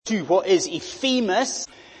to what is a famous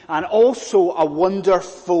and also a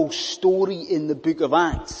wonderful story in the book of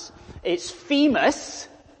Acts. It's famous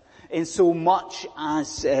in so much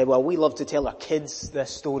as, we love to tell our kids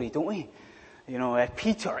this story, don't we? You know,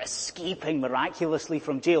 Peter escaping miraculously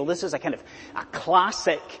from jail. This is a kind of a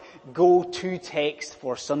classic go-to text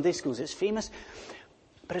for Sunday schools. It's famous,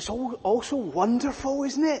 but it's also wonderful,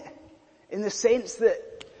 isn't it? In the sense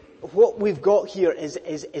that what we've got here is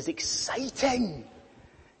exciting.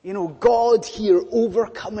 You know, God here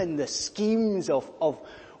overcoming the schemes of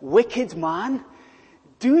wicked man,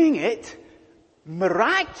 doing it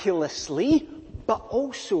miraculously, but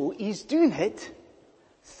also he's doing it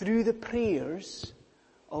through the prayers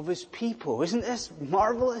of his people. Isn't this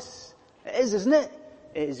marvelous? It is, isn't it?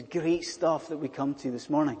 It is great stuff that we come to this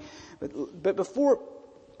morning. But before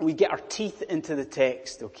we get our teeth into the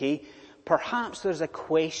text, okay, perhaps there's a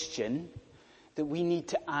question that we need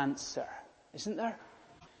to answer, isn't there?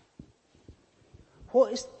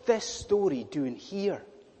 What is this story doing here?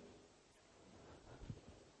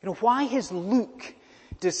 You know, why has Luke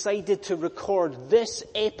decided to record this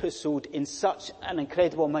episode in such an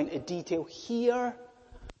incredible amount of detail here?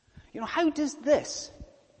 You know, how does this,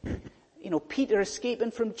 you know, Peter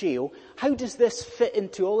escaping from jail, how does this fit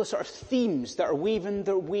into all the sort of themes that are weaving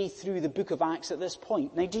their way through the book of Acts at this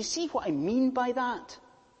point? Now, do you see what I mean by that?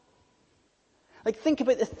 Like, think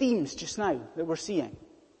about the themes just now that we're seeing.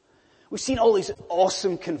 We've seen all these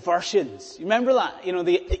awesome conversions. You remember that? You know,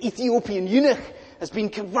 the Ethiopian eunuch has been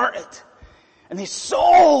converted. And then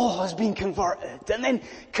Saul has been converted. And then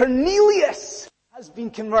Cornelius has been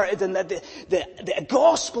converted. And the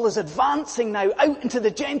gospel is advancing now out into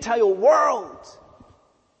the Gentile world.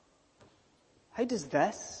 How does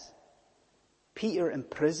this, Peter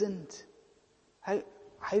imprisoned, how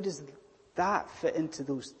does that fit into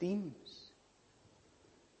those themes?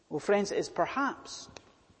 Well, friends, it is perhaps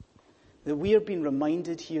that we are being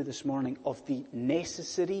reminded here this morning of the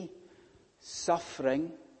necessary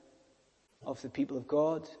suffering of the people of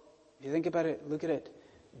God. If you think about it, look at it.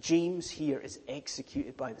 James here is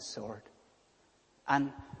executed by the sword.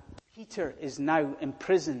 And Peter is now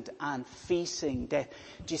imprisoned and facing death.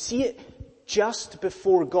 Do you see it? Just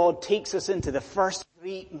before God takes us into the first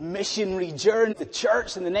great missionary journey, the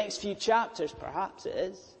church in the next few chapters, perhaps it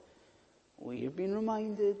is, we have been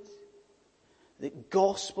reminded that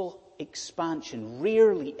gospel expansion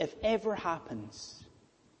rarely, if ever, happens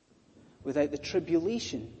without the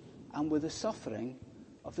tribulation and with the suffering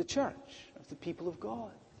of the church, of the people of God.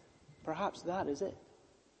 Perhaps that is it.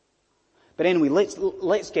 But anyway,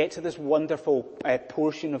 let's get to this wonderful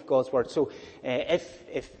portion of God's word. So,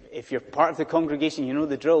 if you're part of the congregation, you know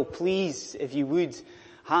the drill. Please, if you would,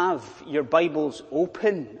 have your Bibles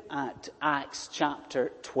open at Acts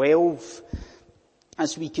chapter 12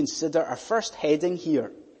 as we consider our first heading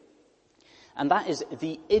here. And that is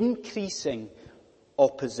the increasing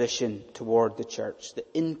opposition toward the church. The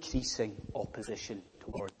increasing opposition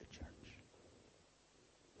toward the church.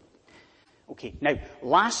 Okay, now,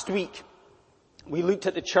 last week, we looked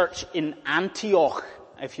at the church in Antioch,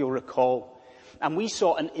 if you'll recall. And we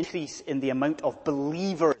saw an increase in the amount of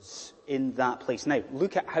believers in that place. Now,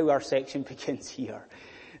 look at how our section begins here.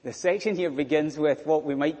 The section here begins with what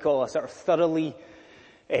we might call a sort of thoroughly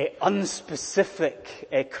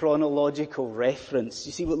unspecific chronological reference.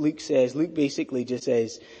 You see what Luke says? Luke basically just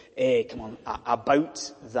says,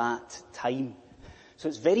 about that time. So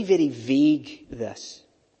it's very, very vague, this.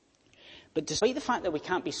 But despite the fact that we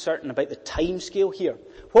can't be certain about the time scale here,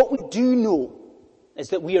 what we do know is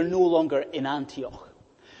that we are no longer in Antioch.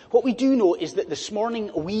 What we do know is that this morning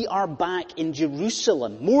we are back in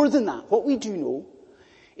Jerusalem. More than that, what we do know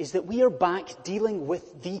is that we are back dealing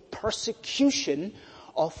with the persecution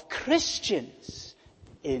of Christians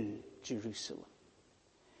in Jerusalem.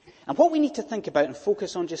 And what we need to think about and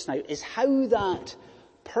focus on just now is how that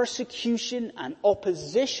persecution and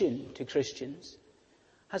opposition to Christians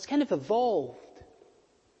has kind of evolved.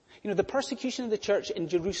 You know, the persecution of the church in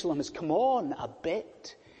Jerusalem has come on a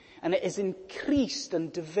bit, and it has increased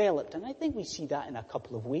and developed. And I think we see that in a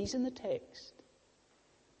couple of ways in the text.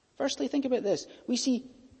 Firstly, think about this. We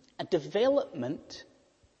see a development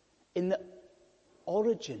in the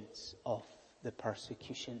origins of the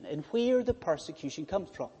persecution and where the persecution comes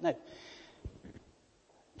from. Now,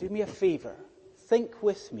 do me a favor. Think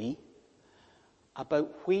with me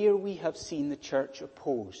about where we have seen the church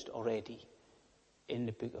opposed already in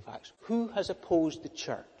the book of Acts. Who has opposed the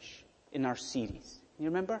church in our series? You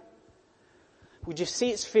remember? Would you say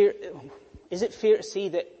it's fair, is it fair to say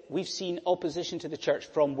that we've seen opposition to the church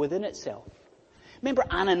from within itself? Remember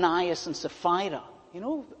Ananias and Sapphira? You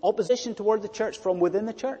know, opposition toward the church from within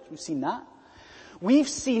the church. We've seen that. We've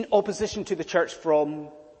seen opposition to the church from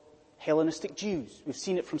Hellenistic Jews. We've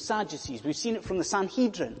seen it from Sadducees. We've seen it from the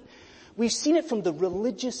Sanhedrin. We've seen it from the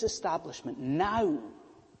religious establishment. Now,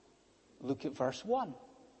 look at verse 1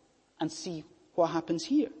 and see what happens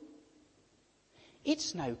here.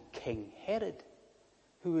 It's now King Herod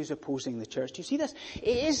who is opposing the church. Do you see this?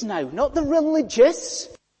 It is now not the religious,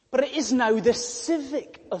 but it is now the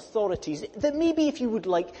civic authorities, that maybe, if you would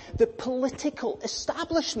like, the political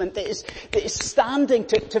establishment that is standing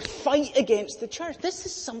to fight against the church. This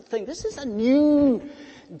is a new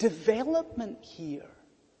development here.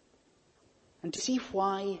 And to see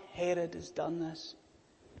why Herod has done this,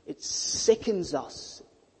 it sickens us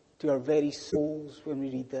to our very souls when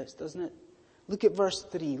we read this, doesn't it? Look at verse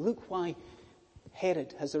 3. Look why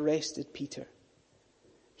Herod has arrested Peter.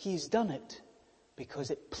 He's done it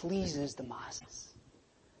because it pleases the masses.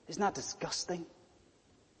 Isn't that disgusting?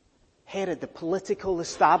 Herod, the political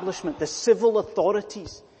establishment, the civil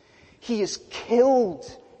authorities, he has killed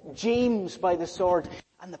James by the sword.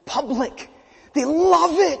 And the public, they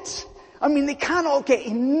love it. I mean, they cannot get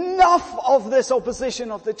enough of this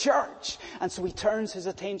opposition of the church. And so he turns his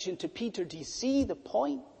attention to Peter. Do you see the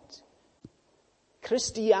point?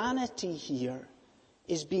 Christianity here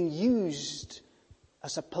is being used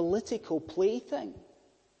as a political plaything.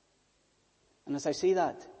 And as I say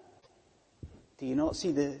that, do you not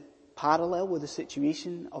see the parallel with the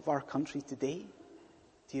situation of our country today?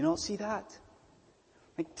 Do you not see that?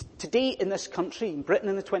 Like today in this country, in Britain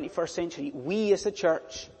in the 21st century, we as a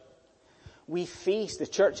church, we face, the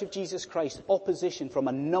Church of Jesus Christ, opposition from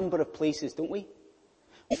a number of places, don't we?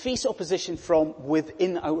 We face opposition from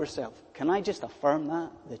within ourselves. Can I just affirm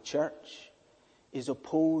that? The church is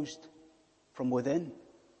opposed from within.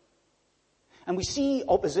 And we see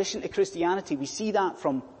opposition to Christianity. We see that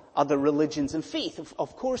from other religions and faith.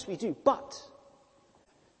 Of course we do. But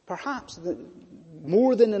perhaps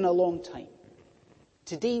more than in a long time,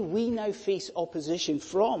 today we now face opposition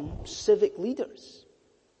from civic leaders.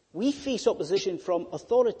 We face opposition from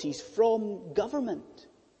authorities, from government.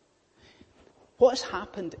 What has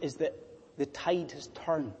happened is that the tide has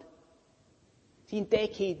turned. See, in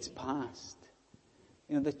decades past,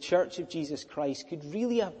 the Church of Jesus Christ could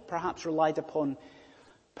really have perhaps relied upon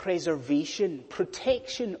preservation,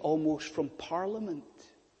 protection almost from Parliament.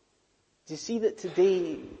 Do you see that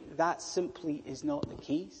today that simply is not the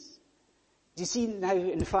case? Do you see now,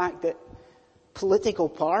 in fact, that political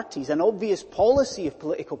parties, an obvious policy of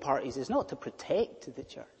political parties is not to protect the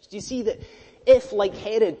church? Do you see that if, like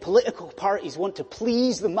Herod, political parties want to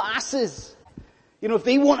please the masses, if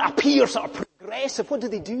they want to appear sort of progressive, what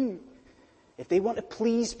do? If they want to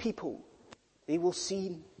please people, they will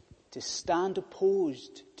seem to stand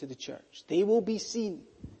opposed to the church. They will be seen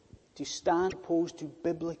to stand opposed to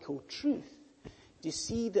biblical truth. Do you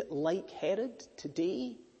see that, like Herod,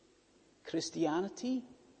 today, Christianity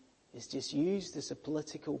is just used as a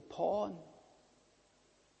political pawn?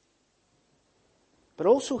 But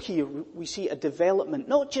also here we see a development,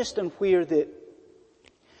 not just in where the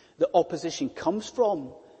opposition comes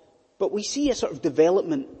from, but we see a sort of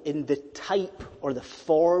development in the type or the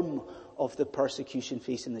form of the persecution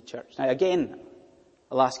facing the church. Now again,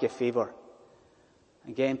 I'll ask you a favour.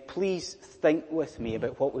 Again, please think with me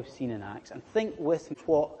about what we've seen in Acts, and think with me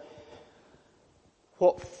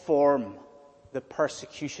what form the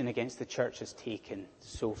persecution against the church has taken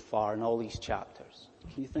so far in all these chapters.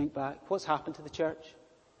 Can you think back? What's happened to the church?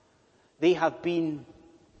 They have been,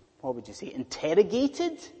 what would you say,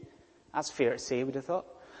 interrogated? That's fair to say, would have thought.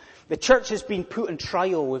 The church has been put on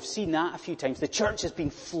trial. We've seen that a few times. The church has been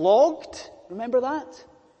flogged. Remember that?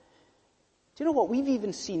 Do you know what? We've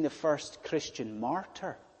even seen the first Christian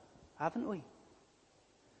martyr, haven't we?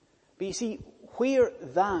 But you see, where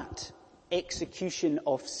that execution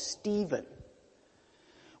of Stephen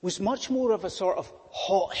was much more of a sort of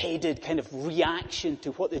hot-headed kind of reaction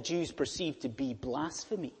to what the Jews perceived to be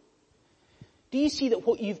blasphemy. Do you see that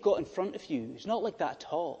what you've got in front of you is not like that at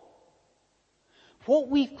all? What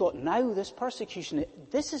we've got now, this persecution,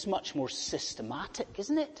 this is much more systematic,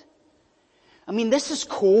 isn't it? I mean, this is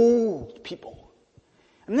cold, people.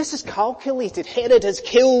 And this is calculated. Herod has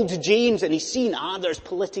killed James and he's seen, there's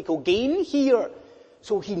political gain here.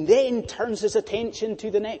 So he then turns his attention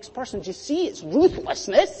to the next person. Do you see? It's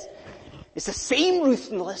ruthlessness. It's the same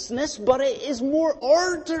ruthlessness, but it is more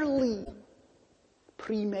orderly,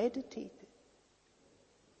 premeditated.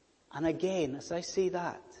 And again, as I say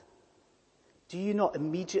that, do you not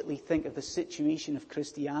immediately think of the situation of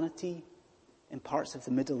Christianity in parts of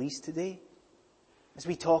the Middle East today? As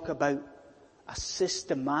we talk about a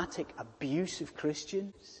systematic abuse of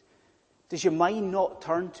Christians, does your mind not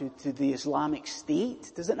turn to the Islamic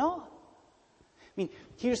State? Does it not? I mean,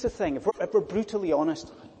 here's the thing. If we're brutally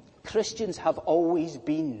honest, Christians have always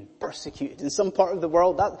been persecuted. In some part of the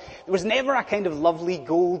world, there was never a kind of lovely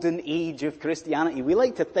golden age of Christianity. We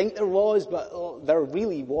like to think there was, but there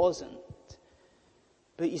really wasn't.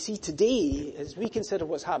 But you see, today, as we consider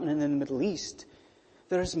what's happening in the Middle East,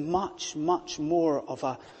 there is much, much more of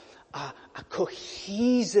a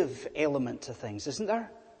cohesive element to things, isn't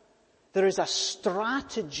there? There is a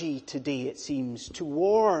strategy today, it seems,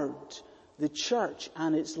 toward the church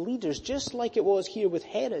and its leaders, just like it was here with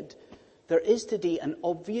Herod. There is today an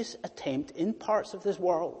obvious attempt in parts of this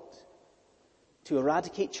world to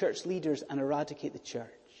eradicate church leaders and eradicate the church.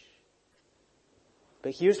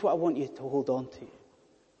 But here's what I want you to hold on to.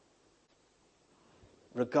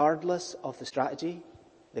 Regardless of the strategy,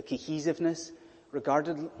 the cohesiveness,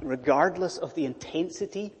 regardless of the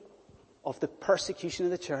intensity of the persecution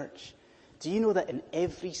of the church, do you know that in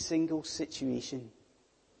every single situation,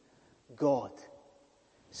 God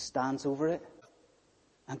stands over it,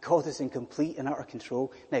 and God is in complete and utter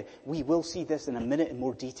control? Now, we will see this in a minute in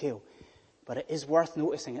more detail, but it is worth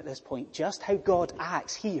noticing at this point just how God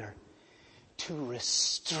acts here to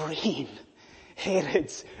restrain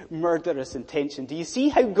Herod's murderous intention. Do you see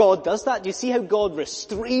how God does that? Do you see how God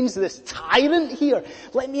restrains this tyrant here?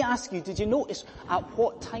 Let me ask you, did you notice at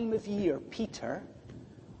what time of year Peter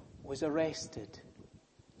was arrested?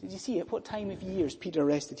 Did you see at what time of year is Peter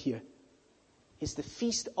arrested here? It's the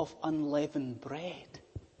Feast of Unleavened Bread.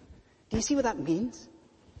 Do you see what that means?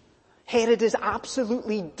 Herod is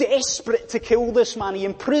absolutely desperate to kill this man. He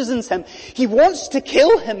imprisons him. He wants to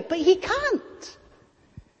kill him, but he can't.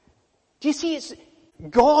 Do you see, it's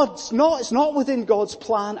not within God's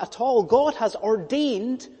plan at all. God has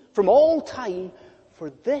ordained from all time for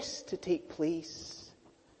this to take place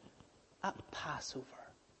at Passover,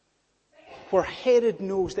 where Herod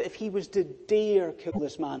knows that if he was to dare kill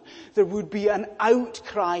this man, there would be an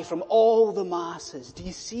outcry from all the masses. Do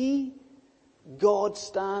you see? God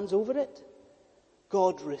stands over it.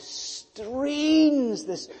 God restrains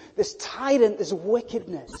this tyrant, this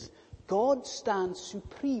wickedness. God stands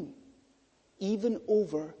supreme, even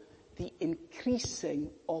over the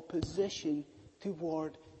increasing opposition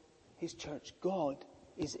toward his church. God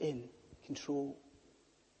is in control.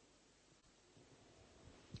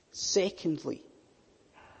 Secondly,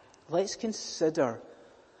 let's consider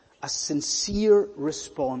a sincere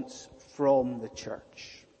response from the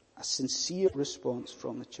church. A sincere response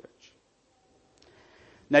from the church.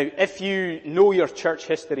 Now, if you know your church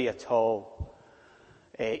history at all,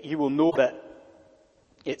 you will know that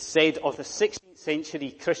it's said of the 16th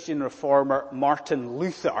century Christian reformer Martin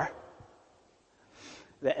Luther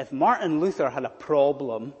that if Martin Luther had a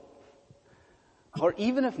problem, or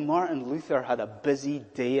even if Martin Luther had a busy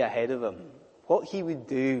day ahead of him, what he would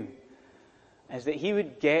do is that he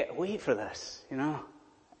would wait for this,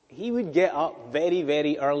 he would get up very,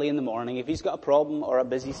 very early in the morning if he's got a problem or a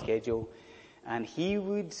busy schedule, and he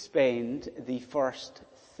would spend the first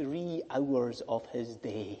 3 hours of his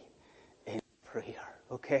day in prayer.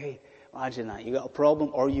 Okay? Imagine that. You've got a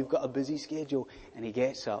problem or you've got a busy schedule, and he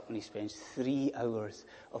gets up and he spends 3 hours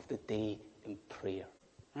of the day in prayer.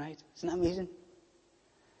 Right? Isn't that amazing?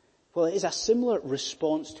 Well, it is a similar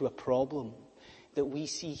response to a problem that we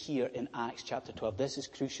see here in Acts chapter 12. This is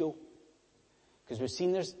crucial, because we've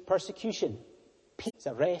seen there's persecution. Peter's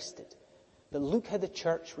arrested. But look how the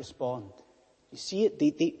church respond. You see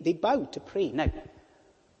it? They bow to pray. Now,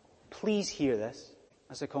 please hear this.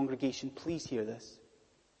 As a congregation, please hear this.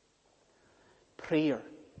 Prayer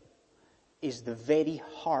is the very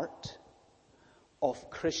heart of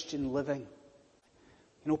Christian living.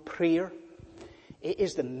 Prayer, it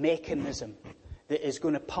is the mechanism that is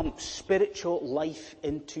going to pump spiritual life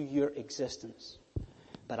into your existence.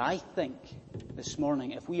 But I think this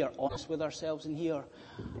morning, if we are honest with ourselves in here,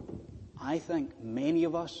 I think many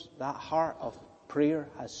of us, that heart of prayer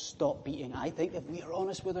has stopped beating. I think if we are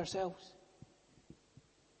honest with ourselves,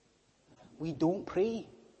 we don't pray.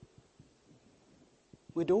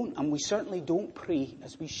 We don't, and we certainly don't pray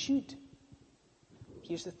as we should.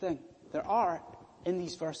 Here's the thing. There are, in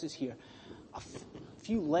these verses here, a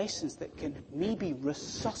few lessons that can maybe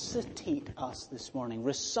resuscitate us this morning,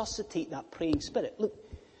 resuscitate that praying spirit. Look,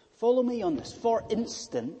 follow me on this. For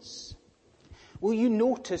instance, will you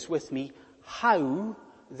notice with me how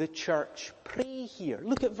the church pray here?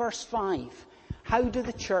 Look at verse 5. How do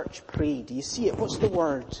the church pray? Do you see it? What's the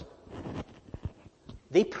word?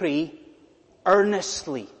 They pray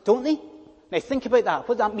earnestly, don't they? Now think about that,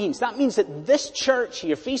 what that means. That means that this church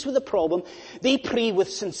here, faced with a problem, they pray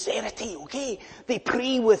with sincerity, okay? They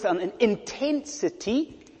pray with an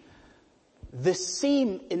intensity, the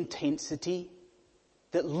same intensity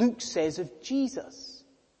that Luke says of Jesus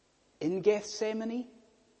in Gethsemane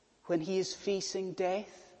when he is facing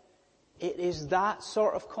death. It is that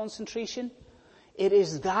sort of concentration. It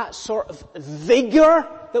is that sort of vigor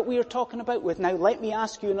that we are talking about with. Now, let me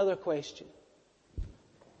ask you another question.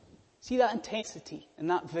 See that intensity and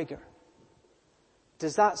that vigor?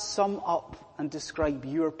 Does that sum up and describe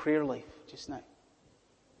your prayer life just now?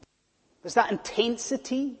 Does that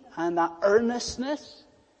intensity and that earnestness,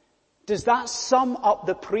 does that sum up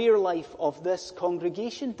the prayer life of this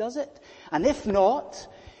congregation? Does it? And if not,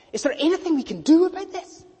 is there anything we can do about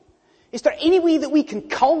this? Is there any way that we can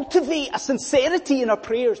cultivate a sincerity in our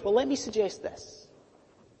prayers? Well, let me suggest this.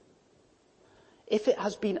 If it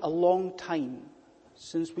has been a long time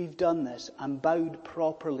since we've done this and bowed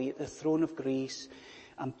properly at the throne of grace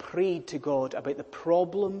and prayed to God about the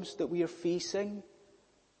problems that we are facing,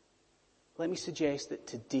 let me suggest that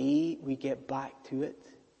today we get back to it.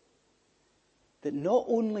 That not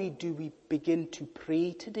only do we begin to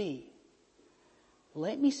pray today,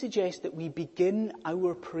 let me suggest that we begin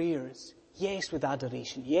our prayers, yes, with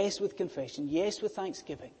adoration, yes, with confession, yes, with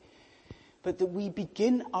thanksgiving, but that we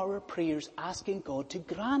begin our prayers asking God to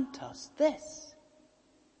grant us this.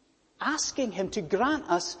 Asking Him to grant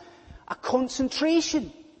us a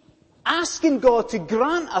concentration. Asking God to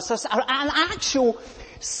grant us an actual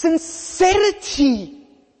sincerity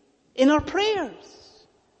in our prayers.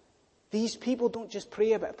 These people don't just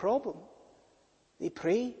pray about a problem. They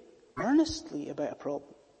pray earnestly about a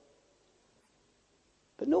problem.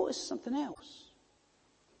 But notice something else.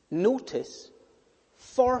 Notice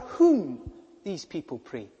for whom these people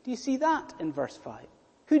pray. Do you see that in verse 5?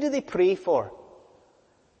 Who do they pray for?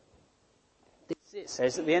 It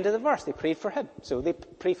says at the end of the verse, they prayed for him. So they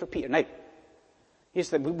pray for Peter. Now, here's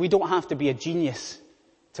the thing. We don't have to be a genius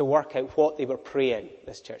to work out what they were praying,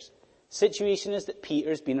 this church. The situation is that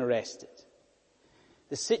Peter's been arrested.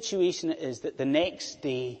 The situation is that the next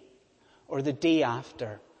day or the day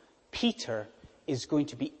after, Peter is going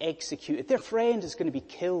to be executed. Their friend is going to be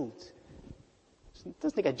killed. It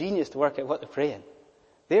doesn't take a genius to work out what they're praying.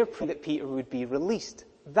 They're praying that Peter would be released.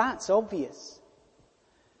 That's obvious.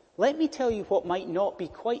 Let me tell you what might not be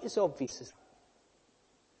quite as obvious as that.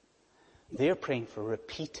 They're praying for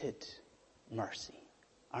repeated mercy,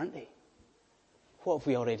 aren't they? What have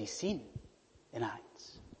we already seen in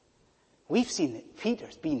Acts? We've seen that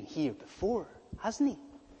Peter's been here before, hasn't he?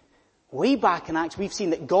 Way back in Acts, we've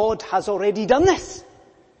seen that God has already done this.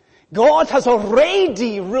 God has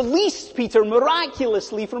already released Peter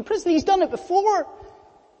miraculously from prison. He's done it before.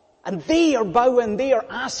 And they are bowing, they are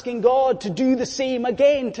asking God to do the same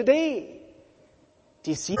again today.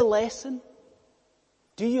 Do you see the lesson?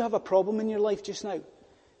 Do you have a problem in your life just now?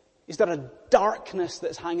 Is there a darkness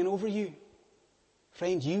that's hanging over you?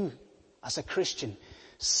 Friend, you, as a Christian,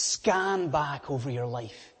 scan back over your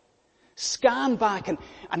life. Scan back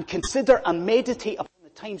and consider and meditate upon the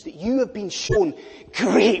times that you have been shown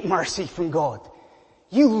great mercy from God.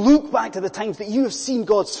 You look back to the times that you have seen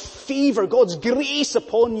God's favor, God's grace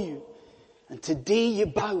upon you. And today you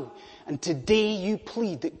bow, and today you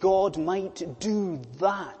plead that God might do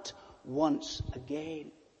that once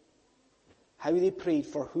again. How they prayed,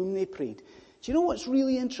 for whom they prayed. Do you know what's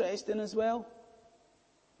really interesting as well?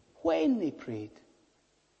 When they prayed.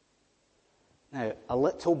 Now, a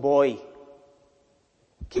little boy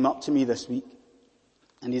came up to me this week,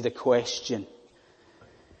 and he had a question.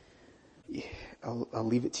 I'll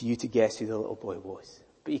leave it to you to guess who the little boy was.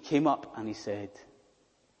 But he came up and he said,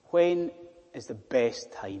 when is the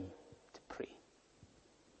best time to pray?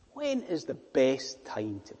 When is the best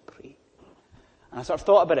time to pray? And I sort of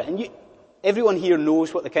thought about it. And everyone here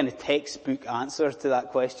knows what the kind of textbook answer to that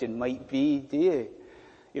question might be, do you?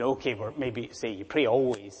 You know, okay, or maybe say you pray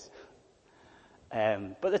always.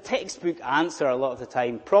 But the textbook answer a lot of the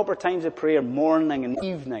time, proper times of prayer, morning and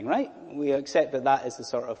evening, right? We accept that that is the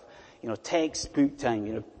sort of, textbook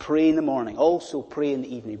time, pray in the morning, also pray in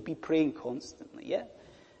the evening, be praying constantly, yeah?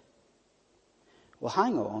 Well,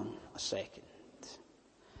 hang on a second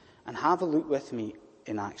and have a look with me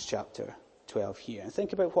in Acts chapter 12 here and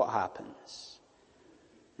think about what happens.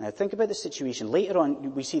 Now, think about the situation. Later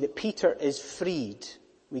on, we see that Peter is freed.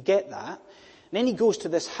 We get that. And then he goes to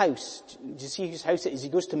this house. Do you see whose house it is? He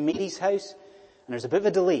goes to Mary's house, and there's a bit of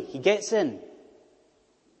a delay. He gets in,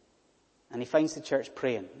 and he finds the church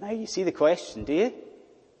praying. Now you see the question, do you?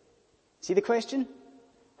 See the question?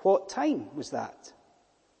 What time was that?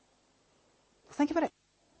 Well, think about it.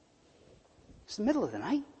 It's the middle of the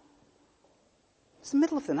night. It's the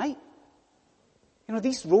middle of the night.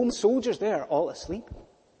 These Roman soldiers there are all asleep.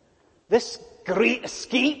 This great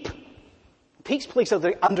escape takes place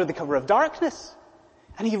under the cover of darkness.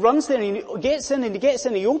 And he runs there and he gets in,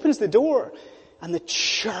 he opens the door, and the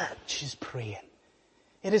church is praying.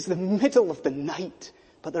 It is the middle of the night,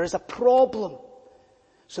 but there is a problem.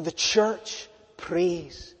 So the church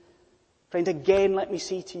prays. Friend, again, let me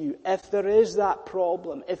say to you, if there is that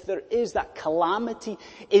problem, if there is that calamity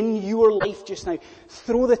in your life just now,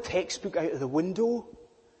 throw the textbook out of the window.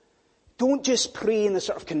 Don't just pray in the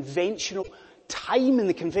sort of conventional time, in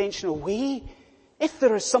the conventional way. If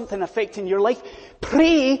there is something affecting your life,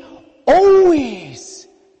 pray always.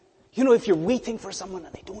 You know, if you're waiting for someone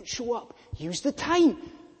and they don't show up, use the time.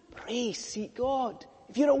 Pray, seek God.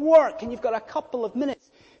 If you're at work and you've got a couple of minutes,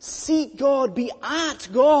 seek God, be at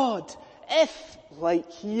God. If, like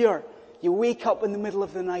here, you wake up in the middle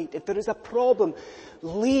of the night, if there is a problem,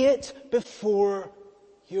 lay it before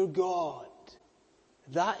your God.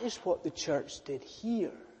 That is what the church did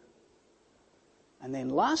here. And then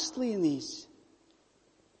lastly in these,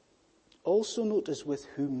 also notice with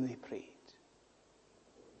whom they prayed.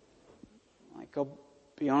 Like, I'll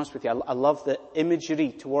be honest with you, I love the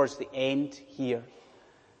imagery towards the end here,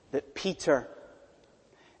 that Peter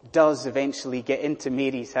does eventually get into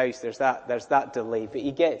Mary's house. There's that delay, but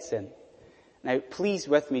he gets in. Now, please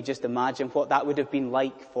with me just imagine what that would have been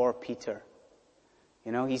like for Peter.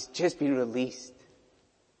 You know, he's just been released.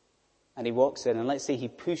 And he walks in, and let's say he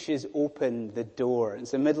pushes open the door.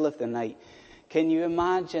 It's the middle of the night. Can you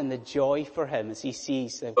imagine the joy for him as he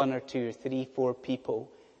sees 1 or 2 or 3, 4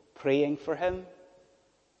 people praying for him?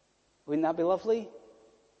 Wouldn't that be lovely?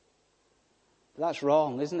 But that's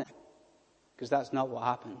wrong, isn't it? Because that's not what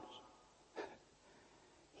happens.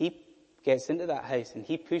 He gets into that house and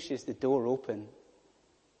he pushes the door open.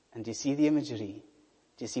 And do you see the imagery?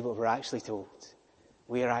 Do you see what we're actually told?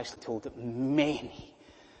 We are actually told that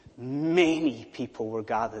many people were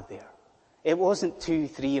gathered there. It wasn't 2,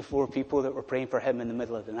 3 or 4 people that were praying for him in the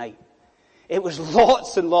middle of the night. It was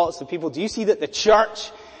lots and lots of people. Do you see that the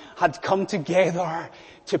church had come together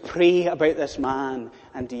to pray about this man?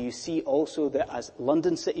 And do you see also that as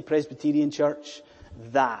London City Presbyterian Church,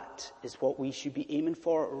 that is what we should be aiming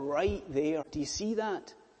for right there. Do you see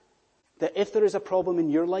that? That if there is a problem in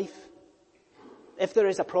your life, if there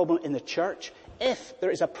is a problem in the church, if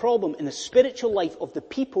there is a problem in the spiritual life of the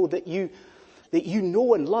people that you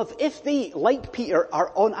know and love, if they, like Peter,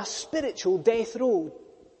 are on a spiritual death row,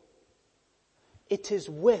 it is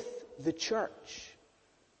with the church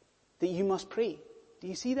that you must pray. Do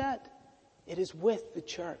you see that? It is with the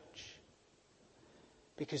church.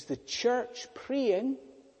 Because the church praying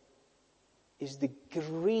is the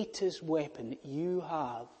greatest weapon that you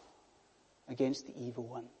have against the evil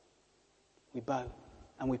one. We bow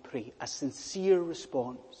and we pray. A sincere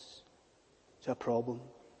response to a problem.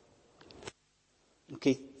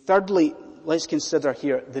 Okay, thirdly, let's consider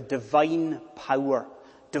here the divine power.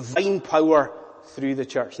 Divine power through the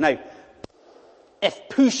church. Now, if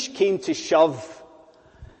push came to shove,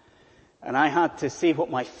 and I had to say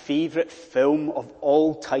what my favourite film of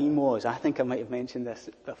all time was, I think I might have mentioned this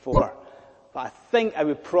before, but I think I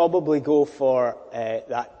would probably go for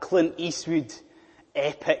that Clint Eastwood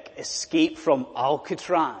epic Escape from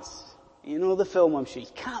Alcatraz. You know the film, I'm sure. You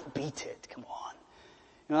can't beat it, come on.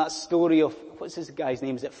 You know that story of, what's this guy's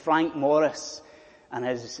name? Is it Frank Morris? And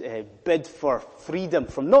his bid for freedom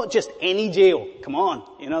from not just any jail. Come on.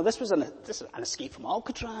 You know, this was an escape from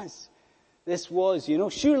Alcatraz. This was, you know,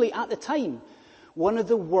 surely at the time, one of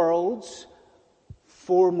the world's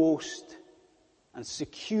foremost and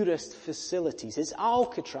securest facilities is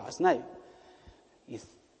Alcatraz. Now, do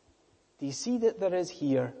you see that there is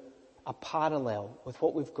here a parallel with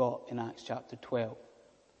what we've got in Acts chapter 12?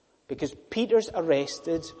 Because Peter's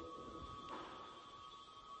arrested.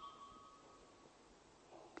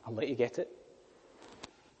 I'll let you get it.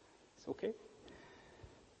 It's okay.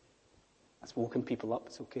 That's woken people up.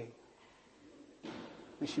 It's okay.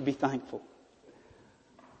 We should be thankful.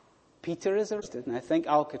 Peter is arrested, and I think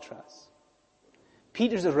Alcatraz.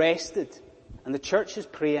 Peter's arrested, and the church is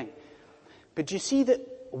praying. But do you see that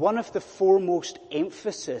one of the foremost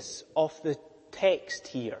emphasis of the text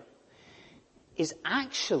here is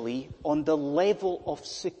actually on the level of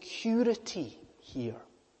security here.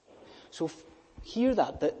 So hear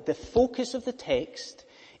that the focus of the text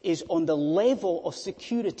is on the level of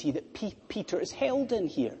security that Peter is held in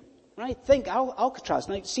here. Right? Think Alcatraz.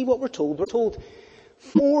 Now see what we're told. We're told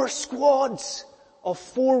 4 squads of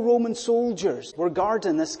 4 Roman soldiers were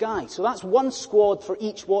guarding this guy. So that's 1 squad for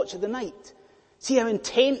each watch of the night. See how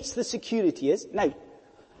intense the security is? Now,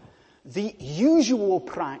 the usual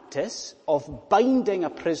practice of binding a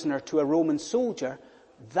prisoner to a Roman soldier,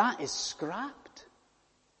 that is scrapped.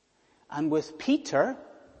 And with Peter,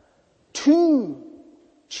 2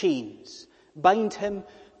 chains bind him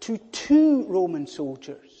to 2 Roman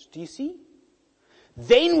soldiers. Do you see?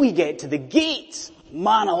 Then we get to the gates.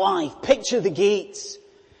 Man alive, picture the gates.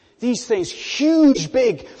 These things, huge,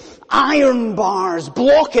 big iron bars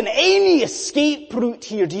blocking any escape route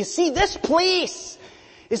here. Do you see? This place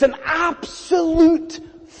is an absolute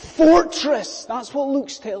fortress. That's what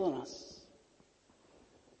Luke's telling us.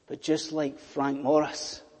 But just like Frank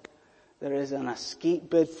Morris, there is an escape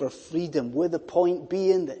bid for freedom, with the point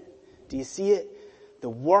being that, do you see it? The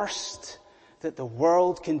worst that the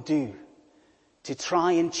world can do to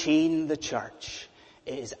try and chain the church,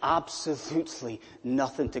 it is absolutely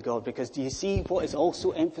nothing to God. Because do you see what is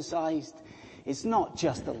also emphasized? It's not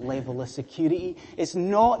just the level of security. It's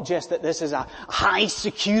not just that this is a high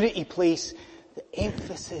security place. The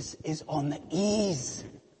emphasis is on the ease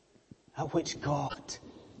at which God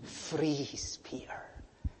frees Peter.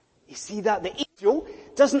 You see that? The angel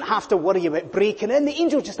doesn't have to worry about breaking in. The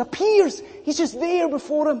angel just appears. He's just there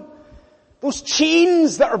before him. Those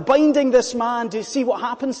chains that are binding this man, do you see what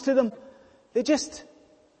happens to them? They just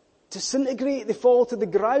disintegrate. They fall to the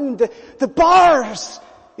ground. The bars,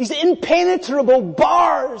 these impenetrable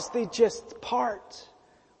bars, they just part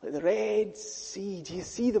like the Red Sea. Do you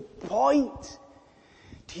see the point?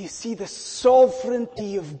 Do you see the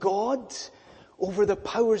sovereignty of God over the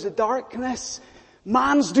powers of darkness?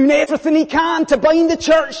 Man's doing everything he can to bind the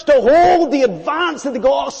church, to hold the advance of the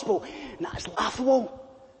gospel. And that is laughable.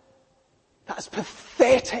 That's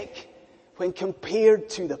pathetic when compared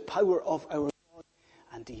to the power of our God.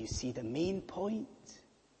 And do you see the main point?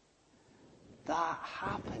 That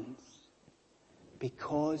happens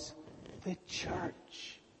because the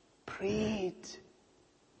church prayed.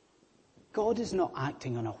 God is not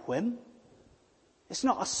acting on a whim. It's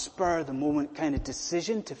not a spur of the moment kind of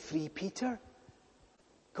decision to free Peter.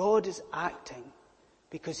 God is acting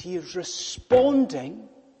because he is responding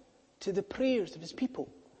to the prayers of his people.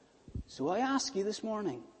 So I ask you this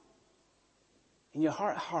morning, in your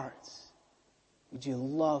heart of hearts, would you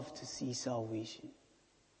love to see salvation?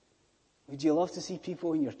 Would you love to see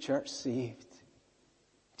people in your church saved?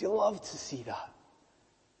 Would you love to see that?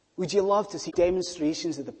 Would you love to see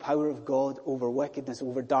demonstrations of the power of God over wickedness,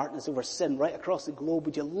 over darkness, over sin right across the globe?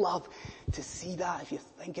 Would you love to see that if you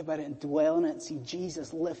think about it and dwell on it and see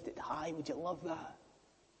Jesus lifted high? Would you love that?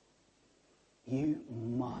 You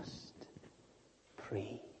must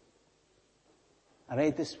pray. I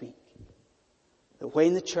read this week that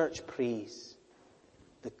when the church prays,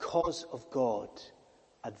 the cause of God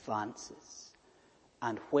advances.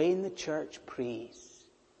 And when the church prays,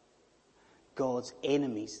 God's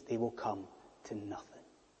enemies, they will come to nothing.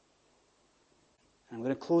 And I'm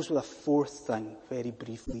going to close with a 4th thing very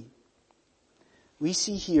briefly. We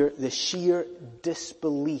see here the sheer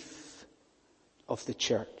disbelief of the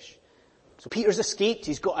church. So Peter's escaped,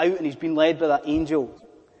 he's got out and he's been led by that angel.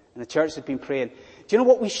 And the church has been praying. Do you know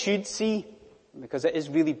what we should see? Because it is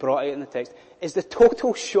really brought out in the text. Is the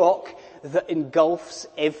total shock that engulfs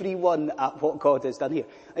everyone at what God has done here.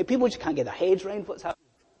 Like people just can't get their heads around what's happening.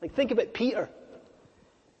 Like think about Peter.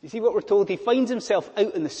 You see what we're told? He finds himself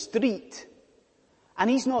out in the street. And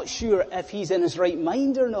he's not sure if he's in his right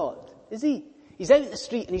mind or not. Is he? He's out in the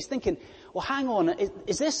street and he's thinking, well hang on,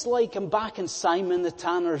 is this like I'm back in Simon the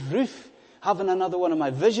Tanner's roof? Having another one of my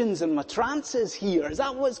visions and my trances here? Is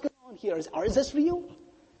that what's going on here? Or is this real?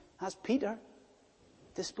 That's Peter.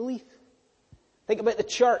 Disbelief. Think about the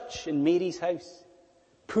church in Mary's house.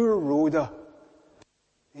 Poor Rhoda.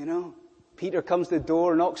 You know, Peter comes to the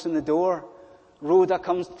door, knocks on the door. Rhoda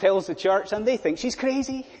comes, tells the church, and they think she's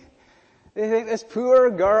crazy. They think this poor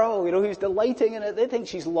girl, you know, who's delighting in it, they think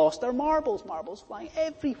she's lost her marbles. Marbles flying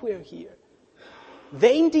everywhere here.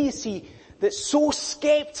 Then do you see that so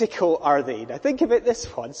skeptical are they? Now think about this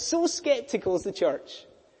one. So skeptical is the church.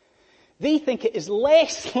 They think it is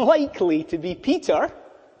less likely to be Peter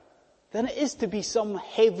than it is to be some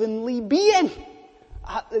heavenly being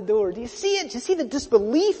at the door. Do you see it? Do you see the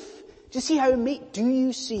disbelief? Do you see how do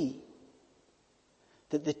you see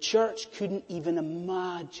that the church couldn't even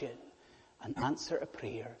imagine an answer to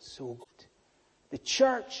prayer so good? The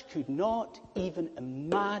church could not even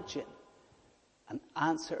imagine an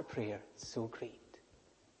answer to prayer so great.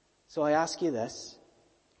 So I ask you this.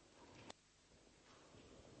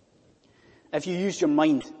 If you used your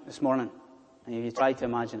mind this morning and you tried to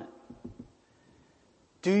imagine it,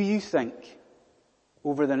 do you think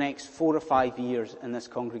over the next 4 or 5 years in this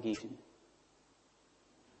congregation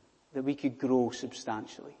that we could grow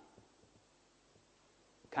substantially?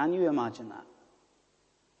 Can you imagine that?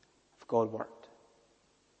 If God worked.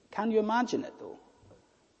 Can you imagine it though?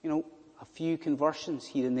 You know, a few conversions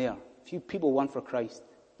here and there. A few people won for Christ.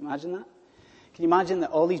 Imagine that. Can you imagine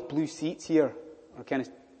that all these blue seats here are kind of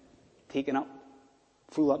taken up,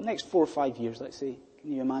 full up, next 4 or 5 years, let's say.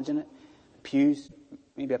 Can you imagine it? Pews,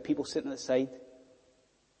 maybe people sitting at the side.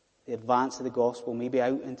 The advance of the gospel, maybe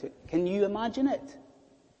out into it. Can you imagine it?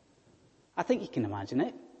 I think you can imagine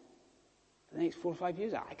it. For the next 4 or 5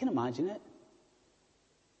 years, I can imagine it.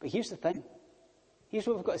 But here's the thing. Here's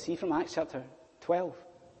what we've got to see from Acts chapter 12.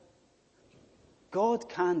 God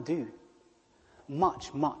can do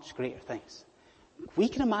much, much greater things. We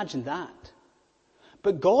can imagine that.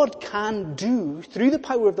 But God can do, through the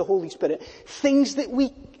power of the Holy Spirit, things that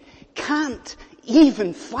we can't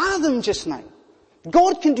even fathom just now.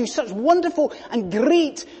 God can do such wonderful and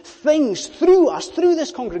great things through us, through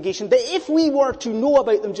this congregation, that if we were to know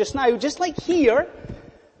about them just now, just like here,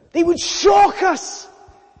 they would shock us.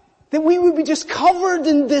 That we would be just covered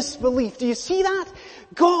in disbelief. Do you see that?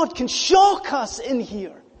 God can shock us in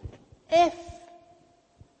here. If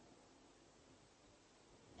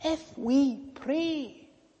we pray.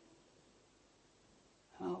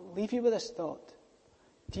 I'll leave you with this thought.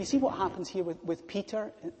 Do you see what happens here with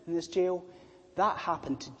Peter in this jail? That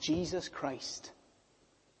happened to Jesus Christ.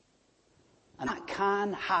 And that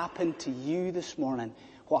can happen to you this morning.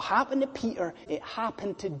 What happened to Peter, it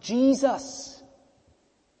happened to Jesus.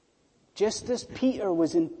 Just as Peter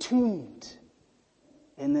was entombed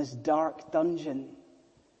in this dark dungeon.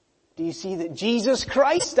 Do you see that Jesus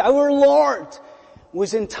Christ, our Lord,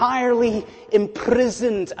 was entirely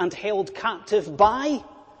imprisoned and held captive by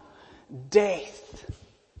death?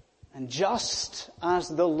 And just as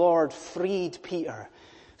the Lord freed Peter,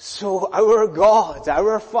 so our God,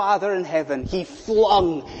 our Father in heaven, He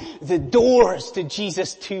flung the doors to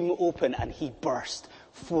Jesus' tomb open and He burst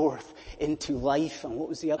forth into life. And what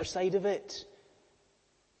was the other side of it?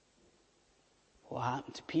 What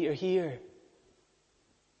happened to Peter here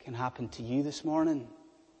can happen to you this morning.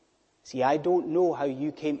 See, I don't know how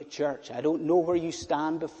you came to church. I don't know where you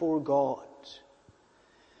stand before God.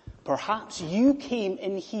 Perhaps you came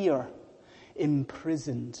in here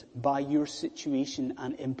imprisoned by your situation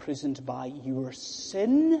and imprisoned by your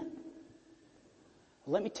sin.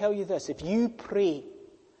 Let me tell you this, if you pray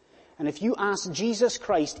and if you ask Jesus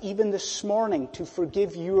Christ even this morning to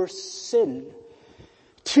forgive your sin,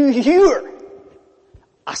 to your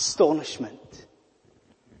astonishment,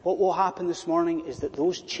 what will happen this morning is that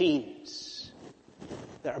those chains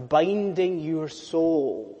that are binding your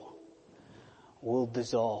soul will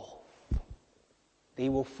dissolve. They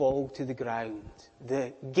will fall to the ground.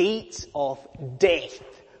 The gates of death,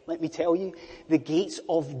 let me tell you, the gates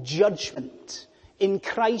of judgment in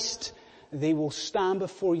Christ, they will stand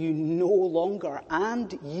before you no longer,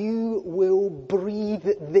 and you will breathe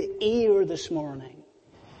the air this morning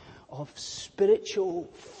of spiritual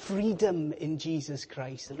freedom in Jesus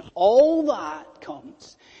Christ. And all that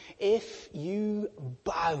comes if you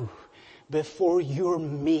bow before your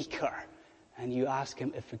Maker and you ask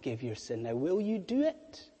Him to forgive your sin. Now, will you do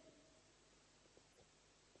it?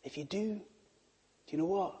 If you do you know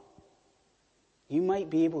what? You might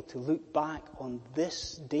be able to look back on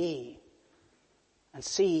this day and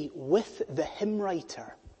say with the hymn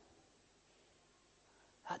writer,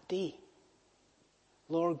 that day,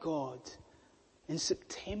 Lord God, in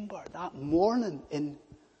September, that morning in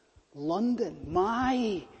London,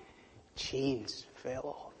 my chains fell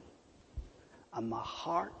off and my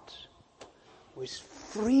heart was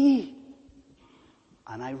free,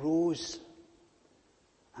 and I rose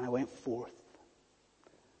and I went forth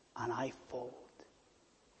and I followed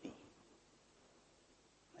Thee.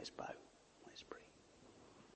 Let's bow.